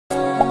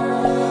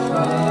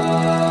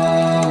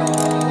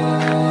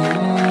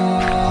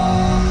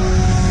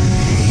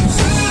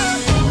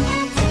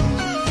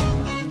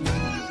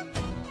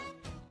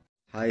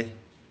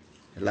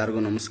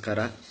ಎಲ್ಲರಿಗೂ ನಮಸ್ಕಾರ.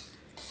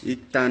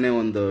 ಈಗ ತಾನೇ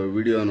ಒಂದು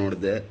ವಿಡಿಯೋ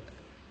ನೋಡಿದೆ,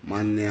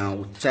 ಮಾನ್ಯ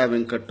ಉಚ್ಚ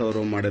ವೆಂಕಟ್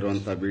ಅವರು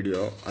ಮಾಡಿರುವಂಥ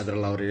ವಿಡಿಯೋ.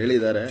 ಅದರಲ್ಲಿ ಅವ್ರು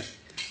ಹೇಳಿದ್ದಾರೆ,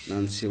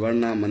 ನಾನು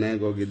ಶಿವಣ್ಣ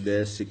ಮನೆಗೆ ಹೋಗಿದ್ದೆ,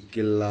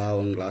 ಸಿಕ್ಕಿಲ್ಲ,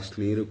 ಒಂದು ಗ್ಲಾಸ್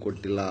ನೀರು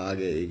ಕೊಟ್ಟಿಲ್ಲ,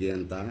 ಹಾಗೆ ಹೀಗೆ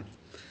ಅಂತ.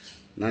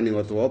 ನಾನು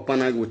ಇವತ್ತು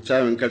ಓಪನ್ ಆಗಿ ಉಚ್ಚ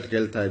ವೆಂಕಟ್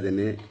ಕೇಳ್ತಾ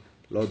ಇದ್ದೀನಿ,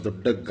 ಲೋ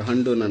ದೊಡ್ಡ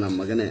ಗಾಂಡು ನನ್ನ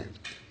ಮಗನೇ,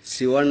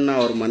 ಶಿವಣ್ಣ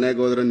ಅವ್ರ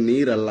ಮನೆಗೆ ಹೋದ್ರೆ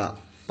ನೀರಲ್ಲ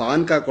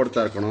ಪಾನ್ಕ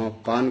ಕೊಡ್ತಾರೆ ಕಣೋ.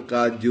 ಪಾನ್ಕ,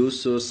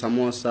 ಜ್ಯೂಸು,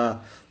 ಸಮೋಸ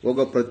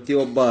ಹೋಗೋ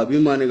ಪ್ರತಿಯೊಬ್ಬ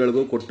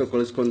ಅಭಿಮಾನಿಗಳಿಗೂ ಕೊಟ್ಟು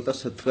ಕಳಿಸ್ಕೊಂತ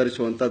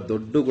ಸತ್ಕರಿಸುವಂಥ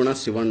ದೊಡ್ಡ ಗುಣ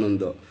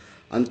ಶಿವಣ್ಣಂದು.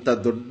 ಅಂಥ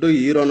ದೊಡ್ಡ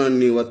ಹೀರೋನ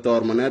ಇವತ್ತು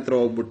ಅವ್ರ ಮನೆ ಹತ್ರ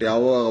ಹೋಗ್ಬಿಟ್ಟು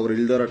ಯಾವ ಅವ್ರು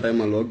ಇಲ್ದಿರೋ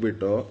ಟೈಮಲ್ಲಿ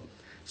ಹೋಗ್ಬಿಟ್ಟು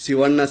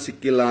ಶಿವಣ್ಣ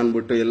ಸಿಕ್ಕಿಲ್ಲ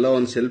ಅಂದ್ಬಿಟ್ಟು ಎಲ್ಲೋ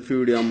ಒಂದು ಸೆಲ್ಫಿ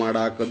ವಿಡಿಯೋ ಮಾಡಿ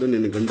ಹಾಕೋದು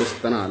ನಿನ್ನ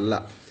ಗಂಡಸ್ತನ ಅಲ್ಲ.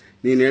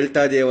 ನೀನು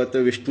ಹೇಳ್ತಾ ಇದೆಯಾ ಇವತ್ತು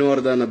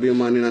ವಿಷ್ಣುವರ್ಧನ್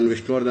ಅಭಿಮಾನಿ, ನಾನು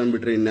ವಿಷ್ಣುವರ್ಧನ್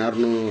ಬಿಟ್ಟರೆ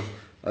ಇನ್ಯಾರನ್ನೂ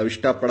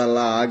ಇಷ್ಟಪಡಲ್ಲ,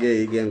 ಹಾಗೆ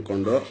ಹೀಗೆ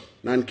ಅಂದ್ಕೊಂಡು.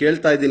 ನಾನು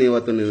ಕೇಳ್ತಾ ಇದ್ದೀನಿ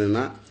ಇವತ್ತು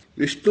ನಿನ್ನನ್ನು,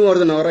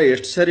 ವಿಷ್ಣುವರ್ಧನ್ ಅವರ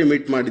ಎಷ್ಟು ಸರಿ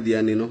ಮೀಟ್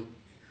ಮಾಡಿದ್ಯಾ ನೀನು?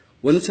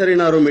 ಒಂದು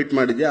ಸರಿನಾದ್ರು ಮೀಟ್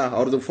ಮಾಡಿದ್ಯಾ?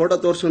 ಅವ್ರದ್ದು ಫೋಟೋ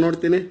ತೋರಿಸು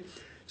ನೋಡ್ತೀನಿ.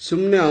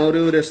 ಸುಮ್ಮನೆ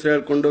ಅವ್ರಿವ್ರ ಹೆಸರು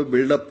ಹೇಳ್ಕೊಂಡು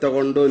ಬಿಲ್ಡಪ್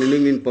ತಗೊಂಡು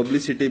ನಿನಗೆ ನೀನು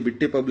ಪಬ್ಲಿಸಿಟಿ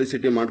ಬಿಟ್ಟು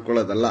ಪಬ್ಲಿಸಿಟಿ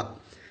ಮಾಡ್ಕೊಳ್ಳೋದಲ್ಲ.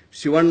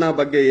 ಶಿವಣ್ಣ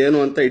ಬಗ್ಗೆ ಏನು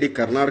ಅಂತ ಇಡೀ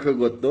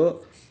ಕರ್ನಾಟಕಕ್ಕೆ ಗೊತ್ತು.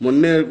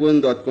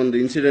 ಮೊನ್ನೆಗೊಂದು ಅದಕ್ಕೊಂದು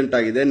ಇನ್ಸಿಡೆಂಟ್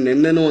ಆಗಿದೆ.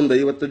 ನಿನ್ನೆನೂ ಒಂದು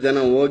 50 ಜನ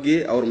ಹೋಗಿ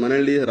ಅವ್ರ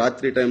ಮನೆಯಲ್ಲಿ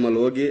ರಾತ್ರಿ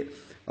ಟೈಮಲ್ಲಿ ಹೋಗಿ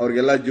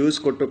ಅವ್ರಿಗೆಲ್ಲ ಜ್ಯೂಸ್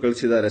ಕೊಟ್ಟು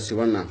ಕಳಿಸಿದ್ದಾರೆ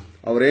ಶಿವಣ್ಣ.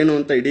 ಅವ್ರೇನು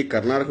ಅಂತ ಇಡೀ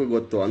ಕರ್ನಾಟಕಕ್ಕೆ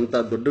ಗೊತ್ತು. ಅಂತ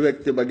ದೊಡ್ಡ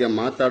ವ್ಯಕ್ತಿ ಬಗ್ಗೆ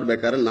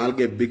ಮಾತಾಡ್ಬೇಕಾದ್ರೆ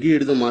ನಾಲ್ಗೆ ಬಿಗಿ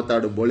ಹಿಡಿದು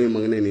ಮಾತಾಡು ಬೋಳಿ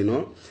ಮಗನೇ ನೀನು.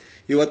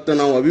 ಇವತ್ತು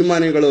ನಾವು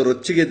ಅಭಿಮಾನಿಗಳು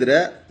ರೊಚ್ಚಿಗಿದ್ರೆ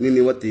ನೀನು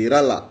ಇವತ್ತು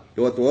ಇರಲ್ಲ.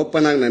 ಇವತ್ತು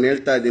ಓಪನ್ ಆಗಿ ನಾನು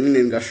ಹೇಳ್ತಾ ಇದ್ದೀನಿ,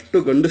 ನಿನ್ಗೆ ಅಷ್ಟು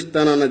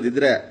ಗಂಡಸ್ತಾನ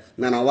ಅನ್ನೋದಿದ್ರೆ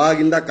ನಾನು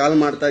ಅವಾಗಿಂದ ಕಾಲ್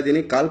ಮಾಡ್ತಾ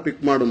ಇದ್ದೀನಿ, ಕಾಲ್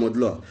ಪಿಕ್ ಮಾಡು.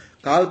 ಮೊದಲು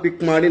ಕಾಲ್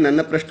ಪಿಕ್ ಮಾಡಿ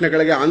ನನ್ನ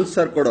ಪ್ರಶ್ನೆಗಳಿಗೆ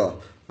ಆನ್ಸರ್ ಕೊಡು,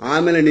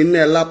 ಆಮೇಲೆ ನಿನ್ನ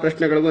ಎಲ್ಲ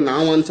ಪ್ರಶ್ನೆಗಳಿಗೂ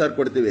ನಾವು ಆನ್ಸರ್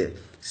ಕೊಡ್ತೀವಿ.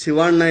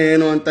 ಶಿವಣ್ಣ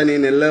ಏನು ಅಂತ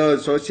ನೀನೆಲ್ಲ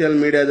ಸೋಷಿಯಲ್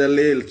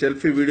ಮೀಡಿಯಾದಲ್ಲಿ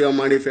ಸೆಲ್ಫಿ ವಿಡಿಯೋ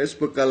ಮಾಡಿ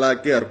ಫೇಸ್ಬುಕ್ಕಲ್ಲಿ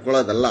ಹಾಕಿ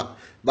ಹರ್ಕೊಳ್ಳೋದಲ್ಲ.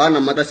 ಬಾ,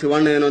 ನಮ್ಮ ಹತ್ರ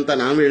ಶಿವಣ್ಣ ಏನು ಅಂತ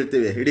ನಾವು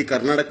ಹೇಳ್ತೀವಿ, ಇಡೀ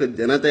ಕರ್ನಾಟಕದ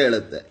ಜನತೆ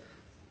ಹೇಳುತ್ತೆ.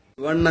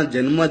 ಶಿವಣ್ಣ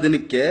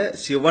ಜನ್ಮದಿನಕ್ಕೆ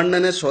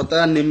ಶಿವಣ್ಣನೇ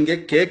ಸ್ವತಃ ನಿಮ್ಗೆ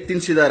ಕೇಕ್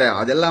ತಿನ್ಸಿದ್ದಾರೆ,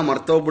 ಅದೆಲ್ಲ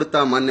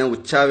ಮರ್ತೋಗ್ಬಿಡ್ತಾ ಮಾನ್ಯ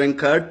ಉಚ್ಚ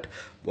ವೆಂಕಟ್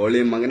ಬೋಳಿ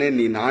ಮಗನೇ.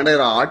 ನೀನ್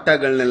ಆಡಿರೋ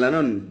ಆಟಗಳನ್ನೆಲ್ಲನೂ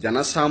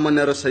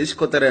ಜನಸಾಮಾನ್ಯರು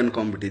ಸಹಿಸ್ಕೋತಾರೆ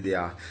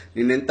ಅನ್ಕೊಂಡ್ಬಿಟ್ಟಿದ್ಯಾ?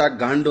 ನೀನೆಂತ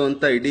ಗಾಂಡು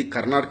ಅಂತ ಇಡೀ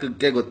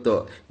ಕರ್ನಾಟಕಕ್ಕೆ ಗೊತ್ತು.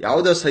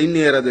 ಯಾವ್ದೋ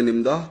ಸೈನ್ಯ ಇರೋದು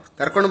ನಿಮ್ದು?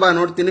 ಕರ್ಕೊಂಡು ಬಾ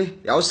ನೋಡ್ತೀನಿ.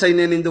 ಯಾವ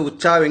ಸೈನ್ಯ ನಿಂದು?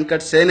 ಉಚ್ಚ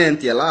ವೆಂಕಟ್ ಸೇನೆ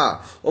ಅಂತೀಯಲ್ಲ,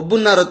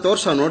 ಒಬ್ಬನ್ನಾರು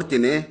ತೋರ್ಸೋ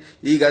ನೋಡ್ತೀನಿ.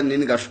 ಈಗ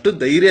ನಿನ್ಗಷ್ಟು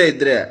ಧೈರ್ಯ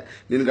ಇದ್ರೆ,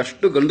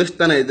 ನಿನ್ಗಷ್ಟು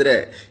ಗಂಡಸ್ತನ ಇದ್ರೆ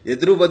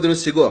ಎದುರು ಬದ್ರು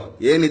ಸಿಗೋ,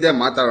 ಏನಿದೆ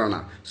ಮಾತಾಡೋಣ.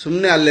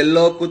 ಸುಮ್ಮನೆ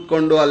ಅಲ್ಲೆಲ್ಲೋ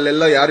ಕೂತ್ಕೊಂಡು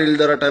ಅಲ್ಲೆಲ್ಲೋ ಯಾರು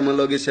ಇಲ್ದಿರೋ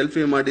ಟೈಮಲ್ಲಿ ಹೋಗಿ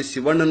ಸೆಲ್ಫಿ ಮಾಡಿ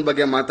ಶಿವಣ್ಣನ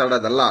ಬಗ್ಗೆ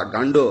ಮಾತಾಡೋದಲ್ಲ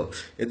ಗಾಂಡು.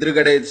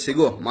 ಎದುರುಗಡೆ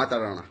ಸಿಗೋ,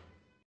 ಮಾತಾಡೋಣ.